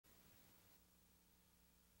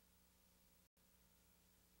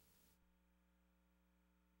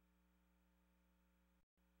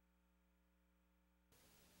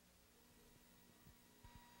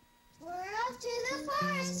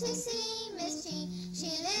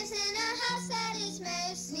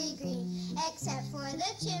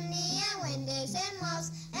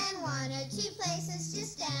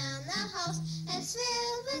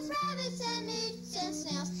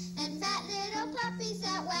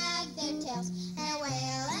wag their tails, and a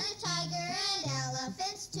whale and a tiger and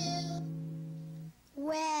elephants too.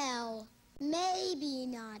 Well, maybe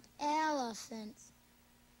not elephants.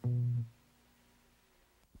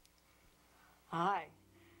 Hi.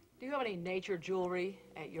 Do you have any nature jewelry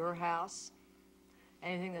at your house?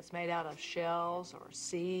 Anything that's made out of shells or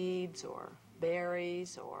seeds or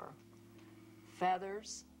berries or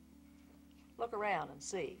feathers? Look around and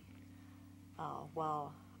see.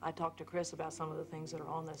 While I talked to Chris about some of the things that are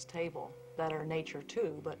on this table that are nature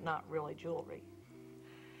too, but not really jewelry.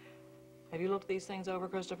 Have you looked these things over,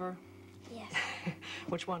 Christopher? Yes.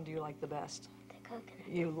 Which one do you like the best? The coconut.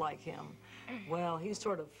 You like him. Well, he's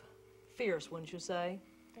sort of fierce, wouldn't you say?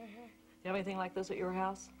 Do you have anything like this at your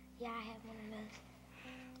house? Yeah, I have one of those.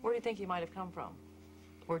 Where do you think he might have come from?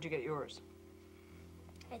 Where'd you get yours?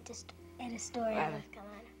 At a store in North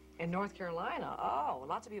Carolina. In North Carolina? Oh,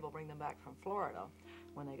 lots of people bring them back from Florida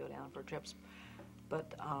when they go down for trips.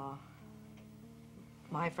 But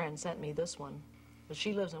my friend sent me this one.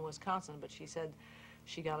 She lives in Wisconsin, but she said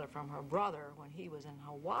she got it from her brother when he was in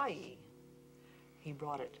Hawaii. He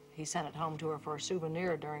brought it. He sent it home to her for a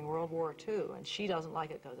souvenir during World War II, and she doesn't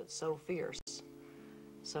like it because it's so fierce,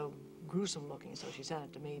 so gruesome looking, so she sent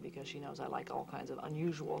it to me because she knows I like all kinds of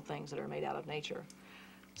unusual things that are made out of nature.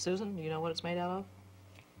 Susan, do you know what it's made out of?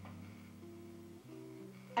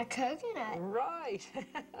 A coconut. Right.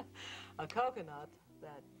 A coconut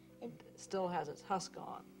that still has its husk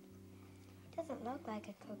on. It doesn't look like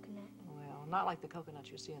a coconut. Well, not like the coconuts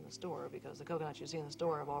you see in the store, because the coconuts you see in the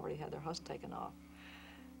store have already had their husk taken off.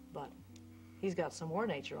 But he's got some more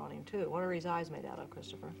nature on him, too. What are his eyes made out of,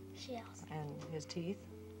 Christopher? Shells. And his teeth?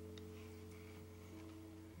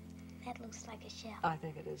 That looks like a shell. I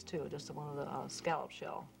think it is, too. Just one of the scallop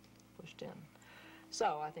shell pushed in.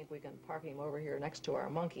 So I think we can park him over here next to our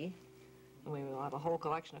monkey, and we will have a whole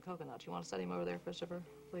collection of coconuts. You want to set him over there, Christopher,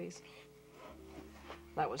 please?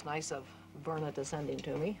 That was nice of Verna to send him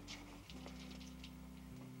to me.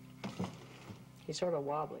 He's sort of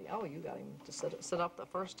wobbly. Oh, you got him to sit up the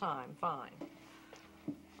first time. Fine.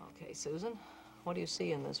 Okay, Susan, what do you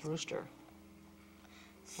see in this rooster?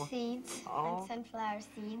 Seeds Oh. and sunflower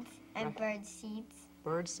seeds and bird seeds.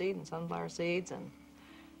 Bird seed and sunflower seeds and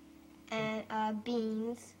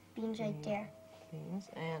Beans. Beans right there. beans.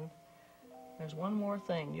 And there's one more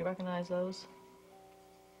thing. Do you recognize those?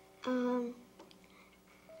 Corn.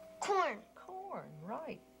 Corn,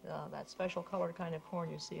 right. That special colored kind of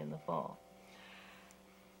corn you see in the fall.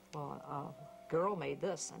 Well, a girl made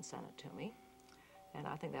this and sent it to me, and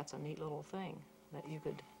I think that's a neat little thing that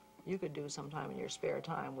you could do sometime in your spare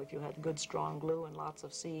time if you had good strong glue and lots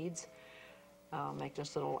of seeds. Make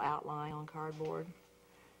just a little outline on cardboard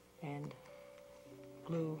and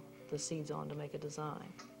glue the seeds on to make a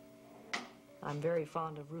design. I'm very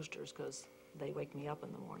fond of roosters because they wake me up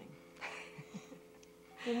in the morning.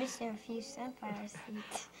 You're missing a few sunflower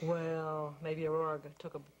seeds. Well, maybe Aurora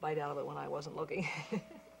took a bite out of it when I wasn't looking.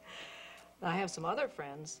 I have some other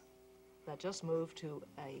friends that just moved to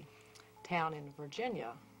a town in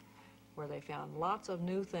Virginia where they found lots of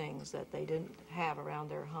new things that they didn't have around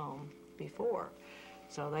their home before.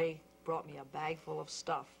 So they brought me a bag full of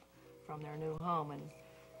stuff from their new home, and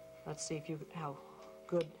let's see how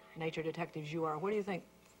good nature detectives you are. What do you think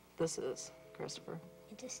this is, Christopher?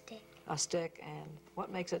 It's a stick. A stick, and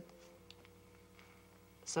what makes it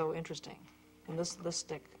so interesting? And this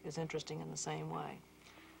stick is interesting in the same way.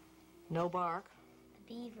 No bark.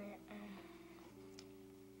 The beaver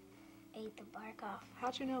ate the bark off.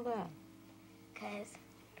 How'd you know that? Because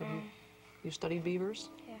You studied beavers?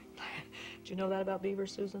 Yeah. Did you know that about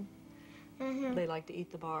beavers, Susan? Mm-hmm. They like to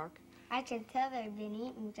eat the bark. I can tell they've been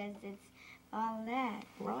eaten because it's all that.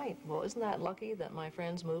 Right. Well, isn't that lucky that my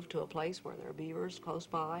friends moved to a place where there are beavers close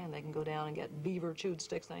by and they can go down and get beaver chewed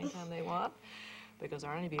sticks anytime they want? Because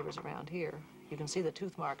there aren't any beavers around here. You can see the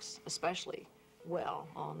tooth marks especially well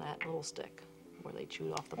on that little stick where they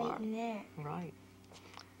chewed off the bark. Right in there. Right.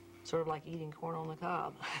 Sort of like eating corn on the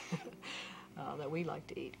cob that we like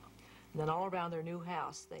to eat. And then all around their new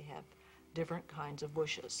house, they have different kinds of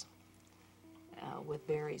bushes with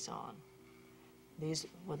berries on. These,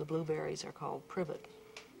 well, the blueberries are called privet,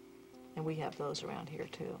 and we have those around here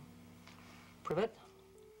too. Privet,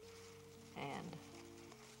 and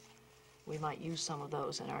we might use some of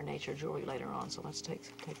those in our nature jewelry later on, so let's take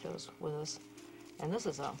those with us. And this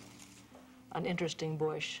is an interesting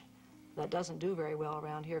bush that doesn't do very well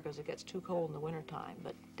around here because it gets too cold in the wintertime,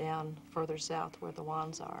 but down further south where the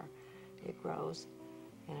wands are, it grows,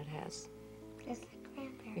 and it has Just like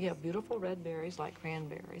cranberries. yeah, beautiful red berries like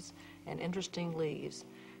cranberries and interesting leaves,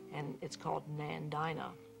 and it's called nandina.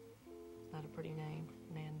 Is that a pretty name,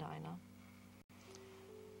 nandina?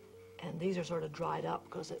 And these are sort of dried up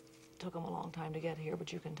because it took them a long time to get here,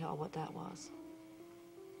 but you can tell what that was.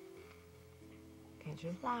 Can't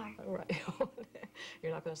you? Flower. Right.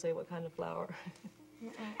 You're not going to say what kind of flower?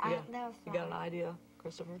 I don't know. You got an idea,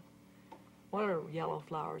 Christopher? What are yellow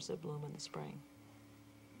flowers that bloom in the spring?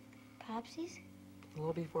 Popsies? A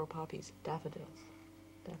little before poppies, daffodils.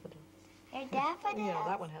 Daffodils. They're daffodils? Yeah,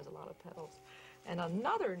 that one has a lot of petals. And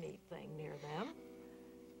another neat thing near them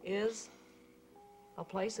is a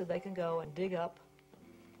place that they can go and dig up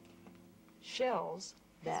shells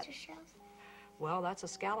that... Oyster shells? Well, that's a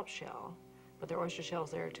scallop shell, but there are oyster shells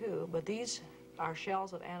there too. But these are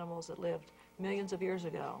shells of animals that lived millions of years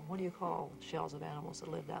ago. What do you call shells of animals that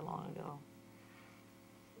lived that long ago?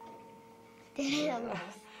 Dead animals.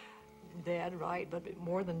 Dead, right, but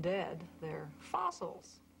more than dead, they're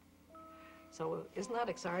fossils. So isn't that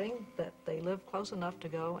exciting that they live close enough to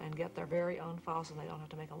go and get their very own fossil and they don't have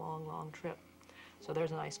to make a long, long trip? So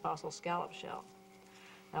there's a nice fossil scallop shell.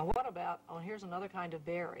 Now what about, oh, here's another kind of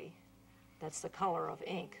berry that's the color of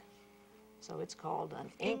ink. So it's called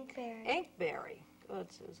an Inkberry. Inkberry.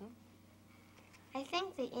 Good, Susan. I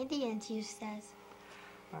think the Indians used those.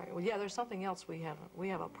 All right, well, yeah, there's something else we have. We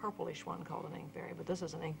have a purplish one called an inkberry, but this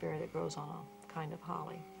is an inkberry that grows on a kind of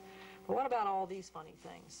holly. But what about all these funny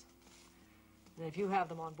things? And if you have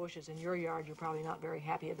them on bushes in your yard, you're probably not very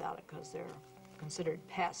happy about it because they're considered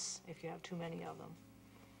pests if you have too many of them.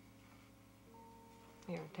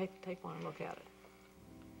 Here, take one and look at it.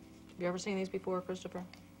 Have you ever seen these before, Christopher?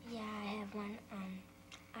 Yeah, I have one on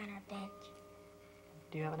our bench.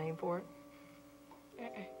 Do you have a name for it?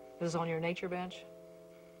 Uh-uh. This is on your nature bench?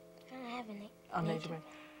 I don't have any. On nature bench.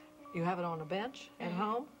 You have it on a bench at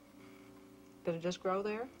home? Did it just grow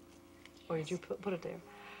there? Or did you put it there?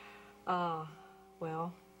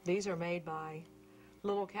 Well, these are made by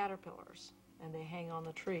little caterpillars, and they hang on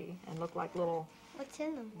the tree and look like little What's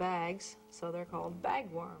in them? bags, so they're called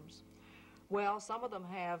bagworms. Well, some of them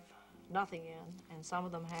have nothing in, and some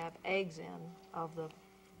of them have eggs in of the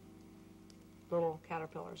little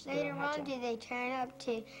caterpillars. that Later hatch on, out. do they turn up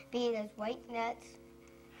to being those white nuts?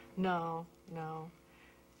 No, no.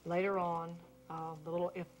 Later on,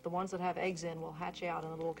 if the ones that have eggs in will hatch out,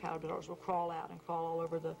 and the little caterpillars will crawl out and crawl all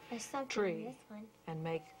over the There's something in tree this one. and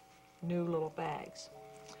make new little bags.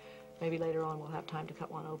 Maybe later on we'll have time to cut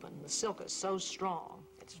one open. The silk is so strong,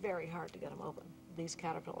 it's very hard to get them open. These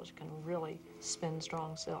caterpillars can really spin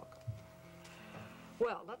strong silk.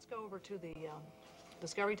 Well, let's go over to the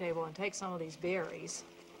discovery table and take some of these berries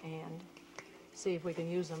and see if we can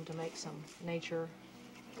use them to make some nature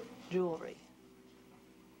jewelry.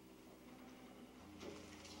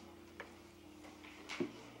 You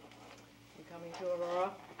coming too,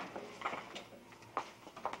 Aurora?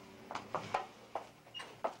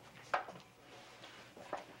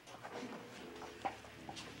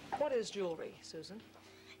 What is jewelry, Susan?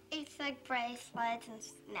 It's like bracelets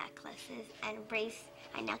and necklaces, and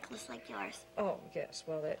a necklace like yours. Oh, yes.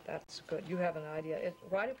 Well, that's good. You have an idea.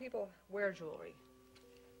 Why do people wear jewelry?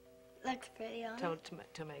 Looks pretty on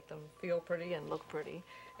To make them feel pretty and look pretty.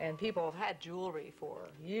 And people have had jewelry for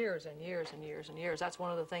years and years and years and years. That's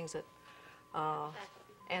one of the things that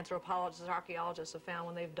anthropologists, archaeologists have found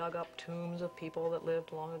when they've dug up tombs of people that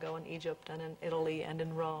lived long ago in Egypt and in Italy and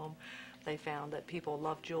in Rome. They found that people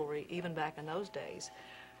loved jewelry even back in those days.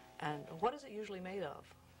 And what is it usually made of?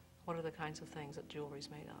 What are the kinds of things that jewelry's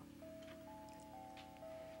made of?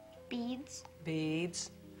 Beads.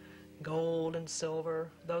 Beads, gold and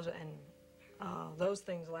silver. Those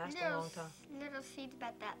things last a long time. Little seeds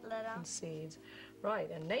about that little. And seeds,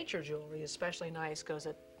 right? And nature jewelry is especially nice because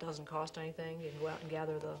it doesn't cost anything. You can go out and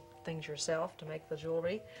gather the things yourself to make the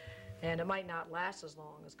jewelry, and it might not last as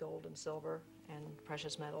long as gold and silver and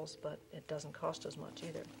precious metals, but it doesn't cost as much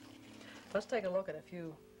either. Let's take a look at a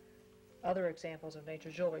few other examples of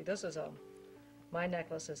nature jewelry. This is my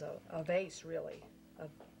necklace is a vase, really, a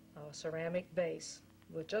ceramic vase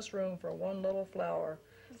with just room for one little flower.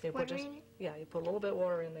 With water in it? Yeah, you put a little bit of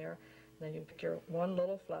water in there, and then you pick your one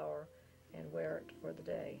little flower and wear it for the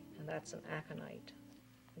day, and that's an aconite.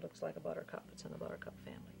 It looks like a buttercup. It's in the buttercup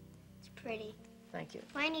family. It's pretty. Thank you.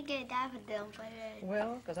 Why don't you get a daffodil and put it in?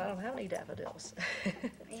 Well, because I don't have any daffodils.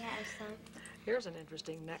 We have some. Here's an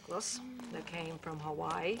interesting necklace that came from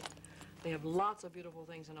Hawaii. They have lots of beautiful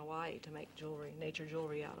things in Hawaii to make jewelry, nature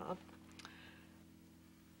jewelry out of.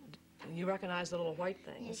 You recognize the little white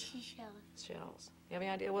things? Yes, seashells. Shells. You have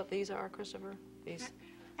any idea what these are, Christopher? These.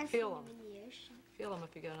 I've Feel seen them. them in the ocean. Feel them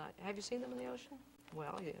if you get an idea. Have you seen them in the ocean?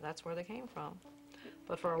 Well, yeah, that's where they came from.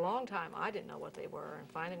 But for a long time, I didn't know what they were, and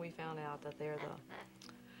finally we found out that they're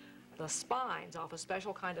the spines off a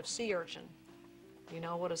special kind of sea urchin. You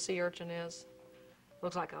know what a sea urchin is?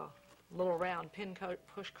 Looks like a little round pin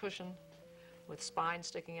push cushion with spines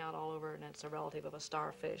sticking out all over it, and it's a relative of a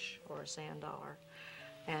starfish or a sand dollar.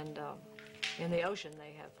 And in the ocean,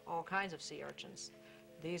 they have all kinds of sea urchins.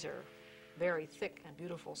 These are very thick and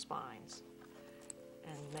beautiful spines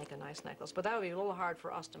and make a nice necklace. But that would be a little hard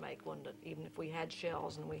for us to make, wouldn't it? Even if we had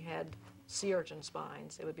shells and we had sea urchin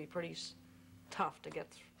spines, it would be pretty tough to get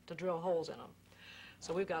to drill holes in them.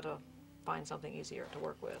 So we've got to find something easier to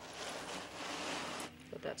work with.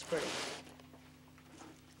 But that's pretty.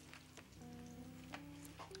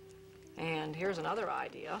 And here's another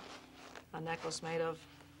idea, a necklace made of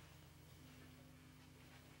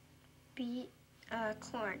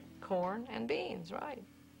corn. Corn and beans, right.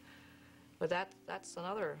 But that's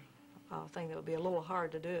another thing that would be a little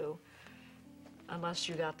hard to do unless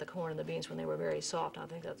you got the corn and the beans when they were very soft. I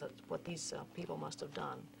think that's what these people must have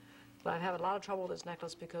done. But I've had a lot of trouble with this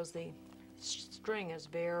necklace because the string is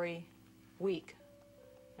very weak.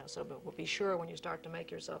 So be sure when you start to make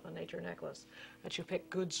yourself a nature necklace that you pick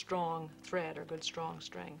good strong thread or good strong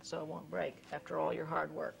string so it won't break after all your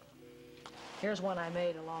hard work. Here's one I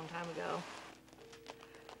made a long time ago.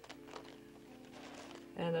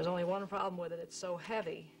 And there's only one problem with it. It's so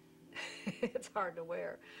heavy, it's hard to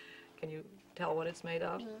wear. Can you tell what it's made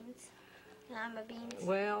of? Beans. Lima beans.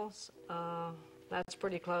 Well, that's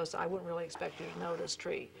pretty close. I wouldn't really expect you to know this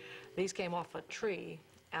tree. These came off a tree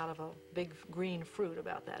out of a big green fruit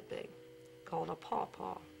about that big, called a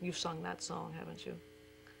pawpaw. You've sung that song, haven't you?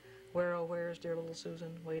 Where, oh, where's dear little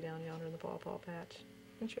Susan, way down yonder in the pawpaw patch?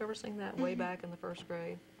 Didn't you ever sing that way back in the first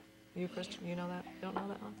grade? You, Kristen, you know that? You don't know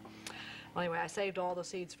that one? Well, anyway, I saved all the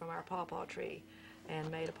seeds from our pawpaw tree and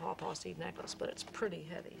made a pawpaw seed necklace, but it's pretty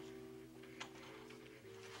heavy.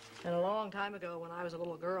 And a long time ago, when I was a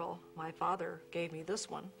little girl, my father gave me this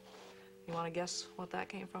one. You want to guess what that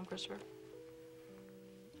came from, Christopher?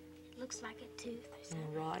 Looks like a tooth or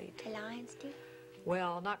something. Right. A lion's tooth?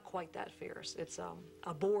 Well, not quite that fierce. It's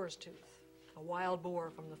a boar's tooth, a wild boar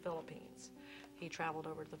from the Philippines. He traveled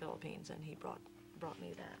over to the Philippines and he brought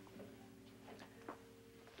me that.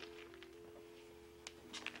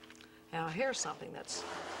 Now here's something that's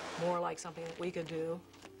more like something that we could do.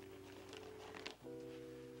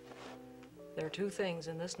 There are two things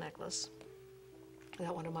in this necklace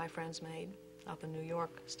that one of my friends made up in New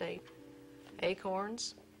York State.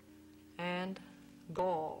 Acorns and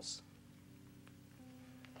galls.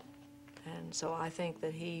 And so I think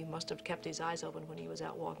that he must have kept his eyes open when he was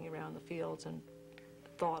out walking around the fields and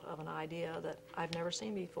thought of an idea that I've never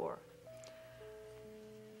seen before.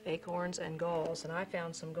 Acorns and galls, and I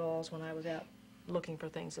found some galls when I was out looking for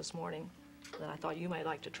things this morning that I thought you might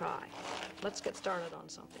like to try. Let's get started on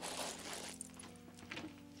something.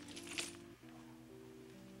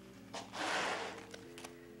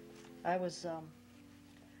 I was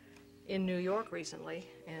in New York recently,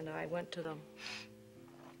 and I went to the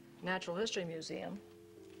Natural History Museum,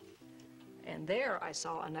 and there I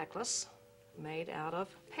saw a necklace made out of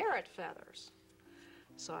parrot feathers.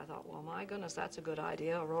 So I thought, well, my goodness, that's a good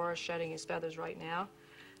idea. Aurora's shedding his feathers right now,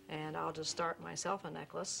 and I'll just start myself a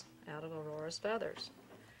necklace out of Aurora's feathers.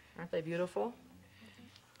 Aren't they beautiful?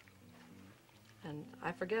 And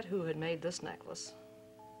I forget who had made this necklace,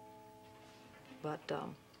 but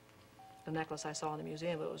the necklace I saw in the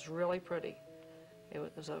museum, it was really pretty. It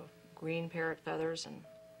was a green parrot feathers and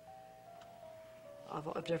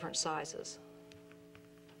of different sizes.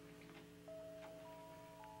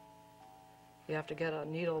 You have to get a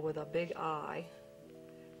needle with a big eye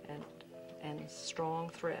and strong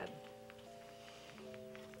thread.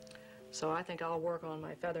 So I think I'll work on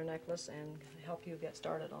my feather necklace and help you get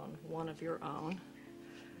started on one of your own.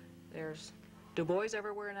 Do boys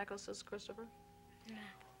ever wear necklaces, Christopher? No.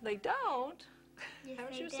 They don't? Yes,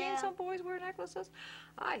 Haven't they you do. seen some boys wear necklaces?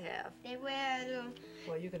 I have. They wear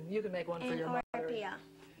Well, you can make one for an your mother. Orpea,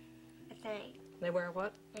 I think. They wear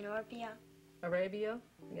what? An Orpea. Arabia?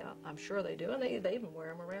 Yeah, I'm sure they do, and they even wear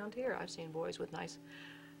them around here. I've seen boys with nice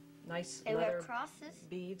They wear leather crosses.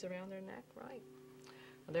 beads around their neck, right?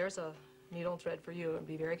 Well, there's a needle and thread for you, and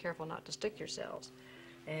be very careful not to stick yourselves.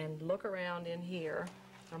 And look around in here,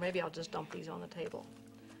 or maybe I'll just dump these on the table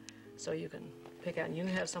so you can pick out. And you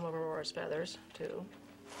can have some of Aurora's feathers too.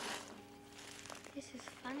 This is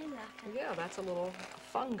funny looking. Yeah, that's a little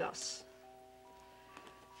fungus.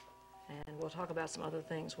 And we'll talk about some other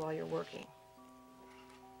things while you're working.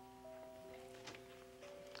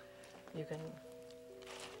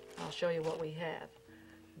 I'll show you what we have.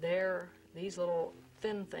 These little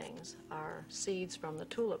thin things are seeds from the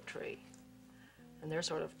tulip tree, and they're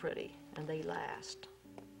sort of pretty, and they last.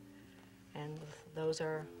 And those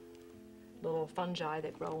are little fungi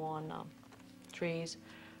that grow on trees,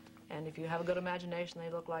 And if you have a good imagination, they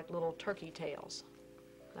look like little turkey tails.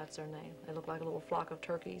 That's their name. They look like a little flock of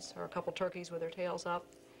turkeys, or a couple turkeys with their tails up.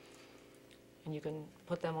 And you can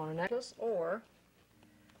put them on a necklace, or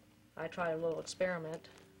I tried a little experiment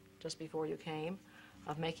just before you came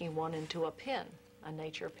of making one into a pin, a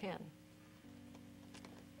nature pin,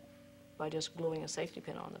 by just gluing a safety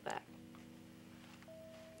pin on the back.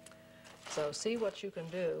 So see what you can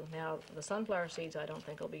do. Now, the sunflower seeds I don't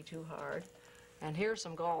think will be too hard. And here's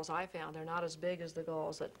some galls I found. They're not as big as the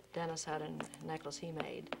galls that Dennis had in the necklace he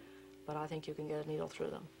made, but I think you can get a needle through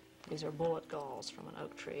them. These are bullet galls from an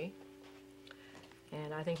oak tree.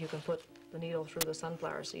 And I think you can put the needle through the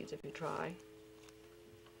sunflower seeds if you try.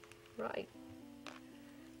 Right.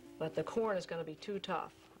 But the corn is going to be too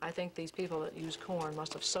tough. I think these people that use corn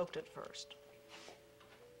must have soaked it first.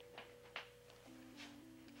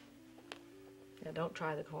 Yeah, don't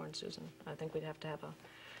try the corn, Susan. I think we'd have to have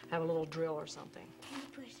a little drill or something. Can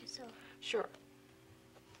you push this over? Sure.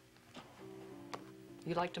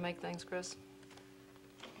 You like to make things, Chris?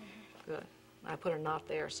 Good. I put a knot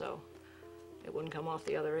there so it wouldn't come off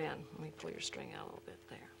the other end. Let me pull your string out a little bit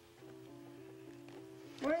there.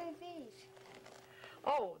 What are these?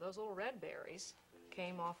 Oh, those little red berries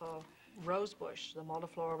came off a rose bush, the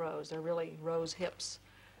multiflora rose. They're really rose hips,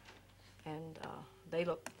 and they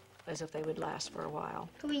look as if they would last for a while.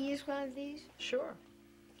 Can we use one of these? Sure,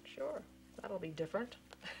 sure. That'll be different.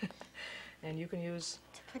 And you can use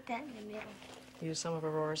To put that in the middle. some of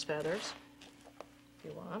Aurora's feathers if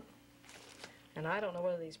you want. And I don't know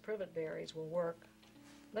whether these privet berries will work.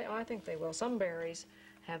 I think they will. Some berries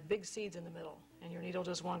have big seeds in the middle, and your needle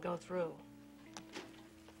just won't go through.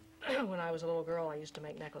 When I was a little girl, I used to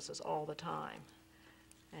make necklaces all the time.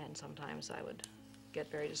 And sometimes I would get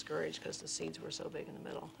very discouraged because the seeds were so big in the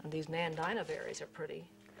middle. And these nandina berries are pretty.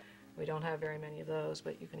 We don't have very many of those,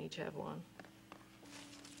 but you can each have one.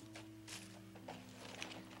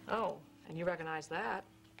 Oh, and you recognize that,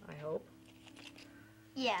 I hope.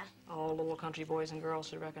 Yeah. All little country boys and girls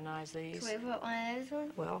should recognize these. Can we put one of those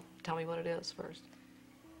ones? Well, tell me what it is first.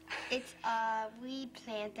 It's a weed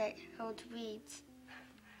plant that holds weeds.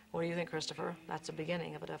 What do you think, Christopher? That's the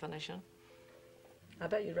beginning of a definition. I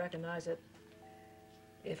bet you'd recognize it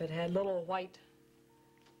if it had little white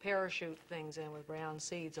parachute things in with brown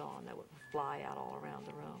seeds on that would fly out all around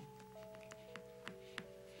the room.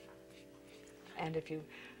 And if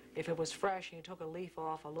it was fresh and you took a leaf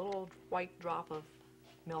off, a little white drop of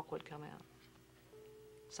milk would come out.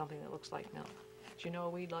 Something that looks like milk. Do you know a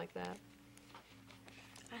weed like that?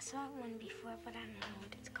 I saw one before, but I don't know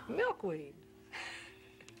what it's called. Milkweed.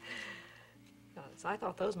 Yes, I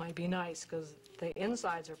thought those might be nice because the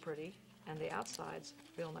insides are pretty and the outsides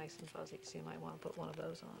feel nice and fuzzy, so you might want to put one of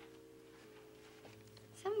those on.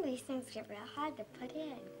 Some of these things get real hard to put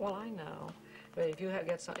in. Well, I know, but if you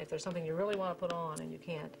if there's something you really want to put on and you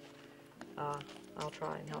can't, I'll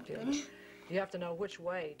try and help you. You have to know which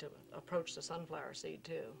way to approach the sunflower seed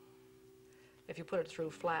too. If you put it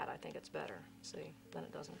through flat, I think it's better. See, then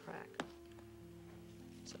it doesn't crack.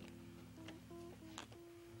 So.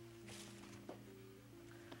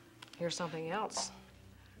 Here's something else.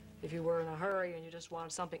 If you were in a hurry and you just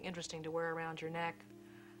wanted something interesting to wear around your neck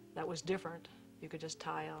that was different, you could just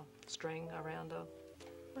tie a string around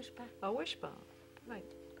Wishbone. a wishbone, right?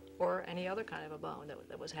 Or any other kind of a bone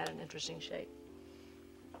that had an interesting shape.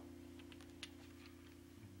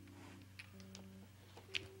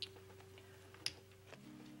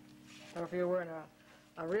 Or if you were in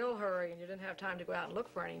a real hurry and you didn't have time to go out and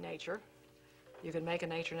look for any nature, you could make a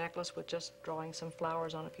nature necklace with just drawing some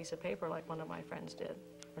flowers on a piece of paper like one of my friends did.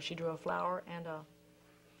 Or she drew a flower and a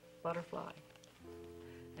butterfly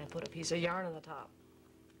and put a piece of yarn on the top.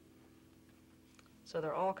 So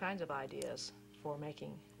there are all kinds of ideas for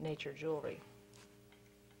making nature jewelry.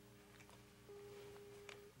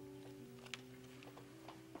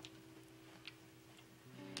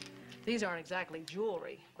 These aren't exactly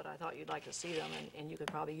jewelry, but I thought you'd like to see them, and you could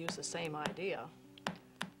probably use the same idea.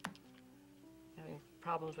 Having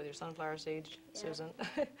problems with your sunflower seeds, yeah. Susan?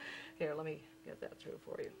 Here, let me get that through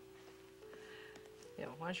for you. Yeah,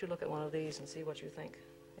 why don't you look at one of these and see what you think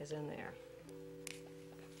is in there.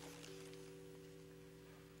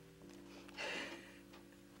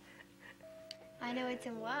 I know it's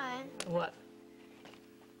in one. What?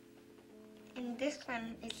 In this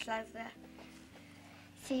one, it says the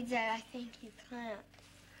seeds that I think you plant.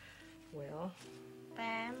 Well, But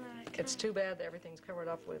I'm not it's too bad that everything's covered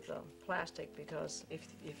up with plastic, because if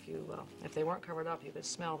they weren't covered up, you could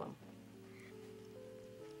smell them.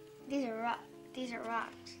 These are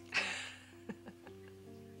rocks.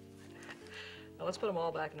 Now let's put them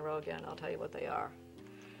all back in a row again. I'll tell you what they are.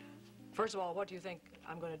 First of all, what do you think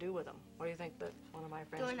I'm going to do with them. What do you think that one of my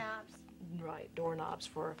friends... Doorknobs. Right, doorknobs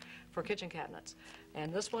for kitchen cabinets.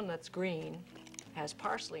 And this one that's green has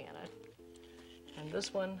parsley in it. And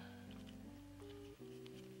this one,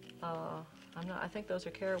 I think those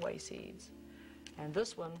are caraway seeds. And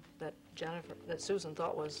this one that Susan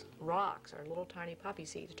thought was rocks are little tiny poppy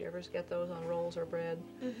seeds. Do you ever get those on rolls or bread?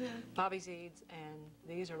 Mm-hmm. Poppy seeds, and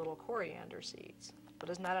these are little coriander seeds. But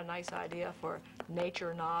isn't that a nice idea for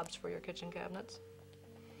nature knobs for your kitchen cabinets?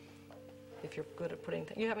 If you're good at putting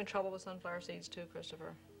things. You having trouble with sunflower seeds too,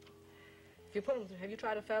 Christopher? If you put them, have you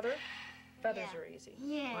tried a feather? Feathers are easy.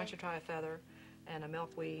 Yeah. Why don't you try a feather and a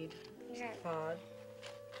milkweed pod?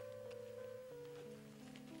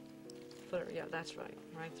 Put it, yeah, that's right,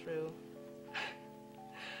 right through.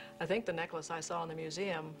 I think the necklace I saw in the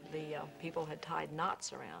museum, the people had tied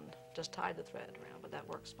knots around, just tied the thread around, but that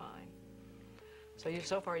works fine. So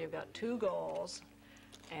so far you've got 2 galls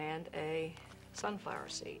and a sunflower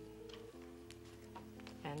seed.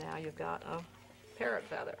 And now you've got a parrot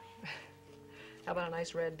feather. How about a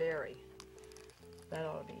nice red berry? That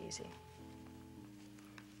ought to be easy.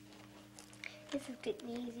 This is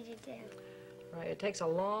getting easy to do. Right, it takes a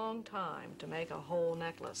long time to make a whole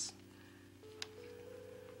necklace.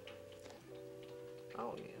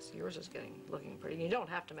 Oh yes, yours is looking pretty. You don't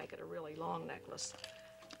have to make it a really long necklace.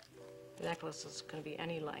 The necklace is going to be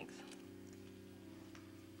any length.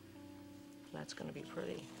 That's going to be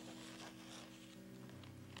pretty.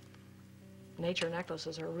 Nature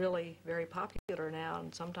necklaces are really very popular now,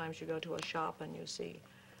 and sometimes you go to a shop and you see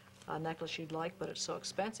a necklace you'd like, but it's so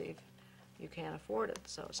expensive you can't afford it.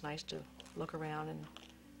 So it's nice to look around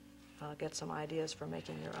and get some ideas for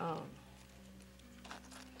making your own.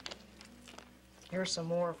 Here's some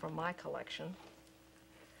more from my collection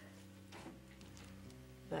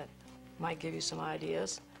that might give you some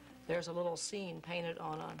ideas. There's a little scene painted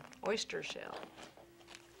on an oyster shell.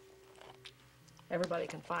 Everybody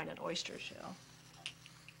can find an oyster shell.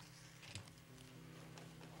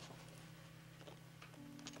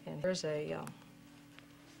 And here's a,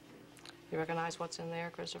 you recognize what's in there,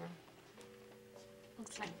 Christopher?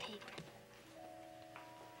 Looks like paper.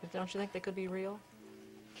 Don't you think they could be real?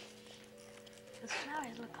 Those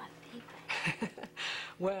flowers look like paper.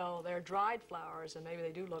 Well, they're dried flowers, and maybe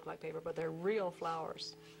they do look like paper, but they're real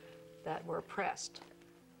flowers that were pressed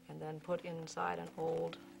and then put inside an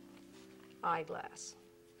old eyeglass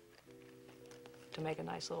to make a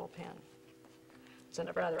nice little pin. It's in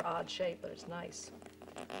a rather odd shape, but it's nice.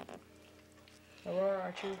 Aurora,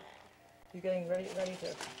 aren't you getting ready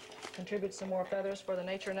to contribute some more feathers for the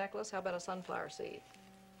nature necklace? How about a sunflower seed?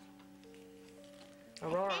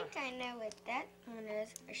 Aurora. I think I know what that one is.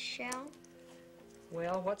 A shell.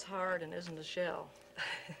 Well, what's hard and isn't a shell?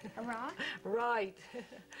 A rock? Right.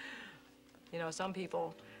 You know, some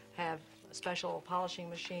people have special polishing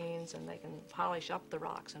machines, and they can polish up the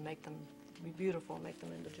rocks and make them be beautiful and make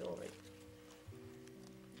them into jewelry.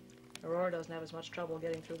 Aurora doesn't have as much trouble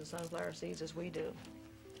getting through the sunflower seeds as we do.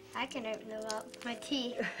 I can open them up with my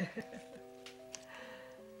teeth.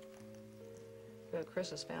 Well, Chris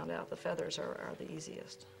has found out the feathers are the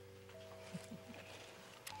easiest.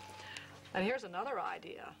 And here's another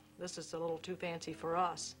idea. This is a little too fancy for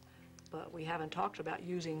us, but we haven't talked about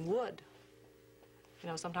using wood. You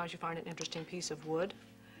know, sometimes you find an interesting piece of wood,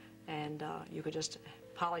 and you could just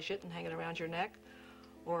polish it and hang it around your neck.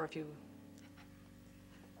 Or if you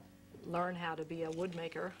learn how to be a wood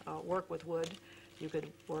maker, work with wood, you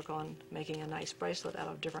could work on making a nice bracelet out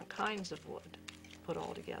of different kinds of wood, put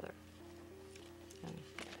all together. And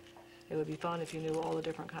it would be fun if you knew all the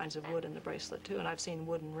different kinds of wood in the bracelet too. And I've seen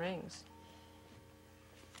wooden rings.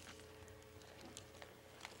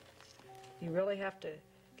 You really have to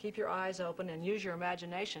keep your eyes open and use your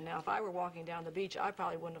imagination. Now, if I were walking down the beach, I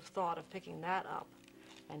probably wouldn't have thought of picking that up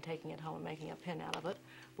and taking it home and making a pin out of it.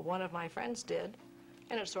 But one of my friends did,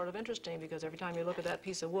 and it's sort of interesting because every time you look at that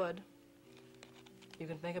piece of wood, you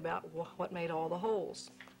can think about what made all the holes.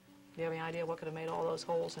 Do you have any idea what could have made all those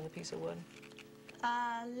holes in the piece of wood?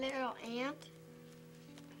 A little ant.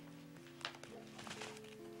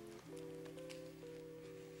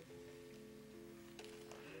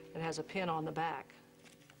 It has a pin on the back.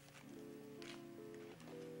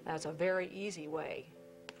 That's a very easy way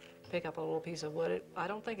to pick up a little piece of wood. I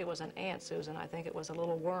don't think it was an ant, Susan. I think it was a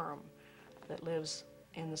little worm that lives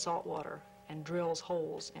in the salt water and drills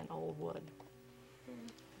holes in old wood.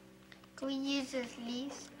 Can we use those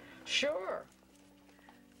leaves? Sure.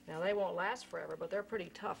 Now, they won't last forever, but they're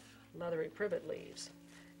pretty tough, leathery privet leaves.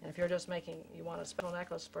 And if you're just you want a special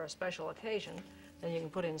necklace for a special occasion, then you can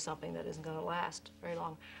put in something that isn't going to last very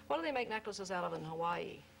long. What do they make necklaces out of in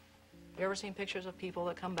Hawaii? You ever seen pictures of people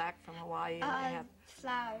that come back from Hawaii and they have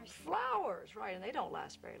flowers. flowers, right, and they don't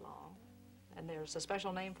last very long. And there's a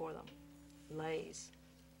special name for them, leis.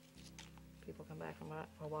 People come back from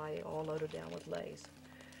Hawaii all loaded down with leis.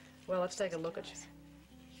 Well, let's take a look at you.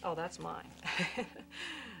 Oh, that's mine.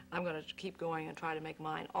 I'm going to keep going and try to make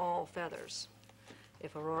mine all feathers,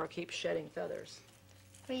 if Aurora keeps shedding feathers.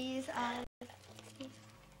 We use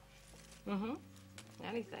Mm-hmm.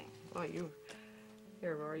 Anything. Well,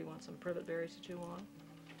 here, Aurora, you want some privet berries to chew on?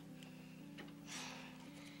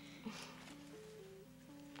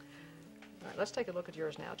 All right, let's take a look at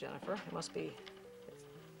yours now, Jennifer. It must be,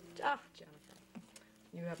 Jennifer.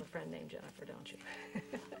 You have a friend named Jennifer, don't you?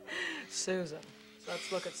 Susan. So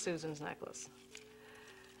let's look at Susan's necklace.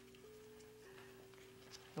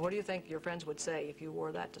 And what do you think your friends would say if you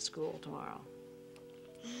wore that to school tomorrow?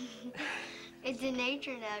 It's a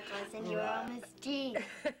nature necklace, and you were on Miss Jean.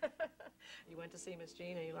 You went to see Miss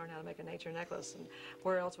Jean and you learned how to make a nature necklace. And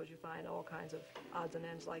where else would you find all kinds of odds and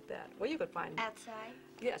ends like that? Well, you could find... Outside?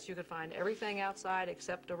 Yes, you could find everything outside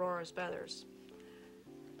except Aurora's feathers.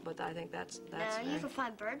 But I think that's No, you can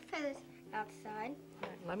find bird feathers outside.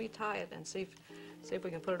 Right, let me tie it and see if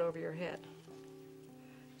we can put it over your head.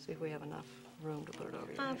 See if we have enough room to put it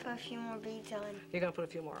over your I'll head. put a few more beads on. You're going to put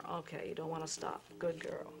a few more. Okay, you don't want to stop. Good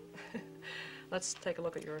girl. Let's take a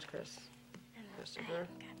look at yours, Christopher.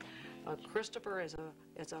 Christopher is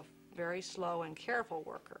a very slow and careful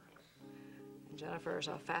worker. And Jennifer is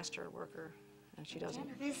a faster worker, and she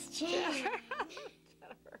doesn't... Miss Jean.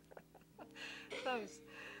 Jennifer.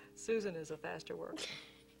 Susan is a faster worker.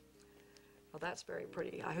 Well, that's very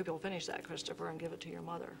pretty. I hope you'll finish that, Christopher, and give it to your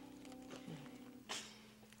mother.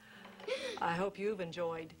 I hope you've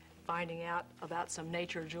enjoyed finding out about some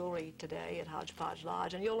nature jewelry today at Hodgepodge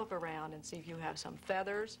Lodge, and you'll look around and see if you have some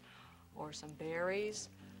feathers or some berries,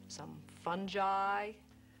 some fungi,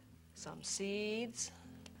 some seeds,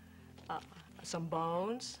 some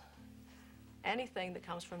bones, anything that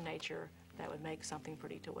comes from nature that would make something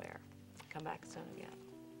pretty to wear. Come back soon again.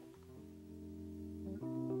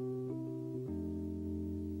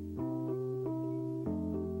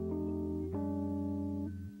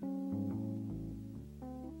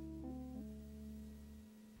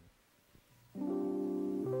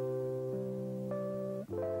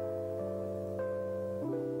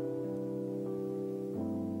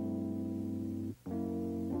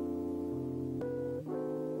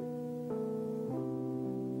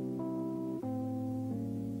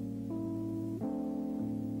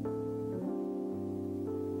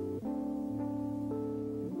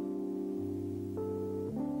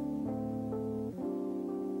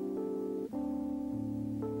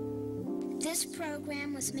 This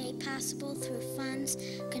program was made possible through funds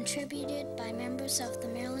contributed by members of the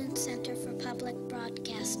Maryland Center for Public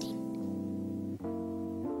Broadcasting.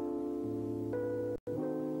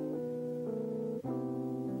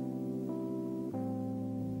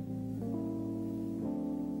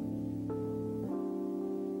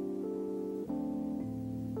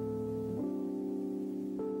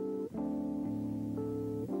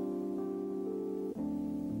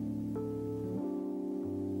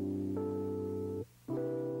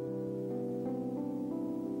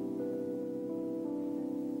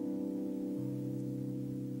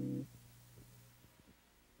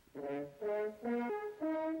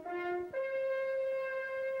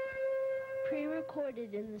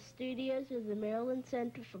 Pre-recorded in the studios of the Maryland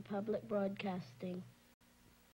Center for Public Broadcasting.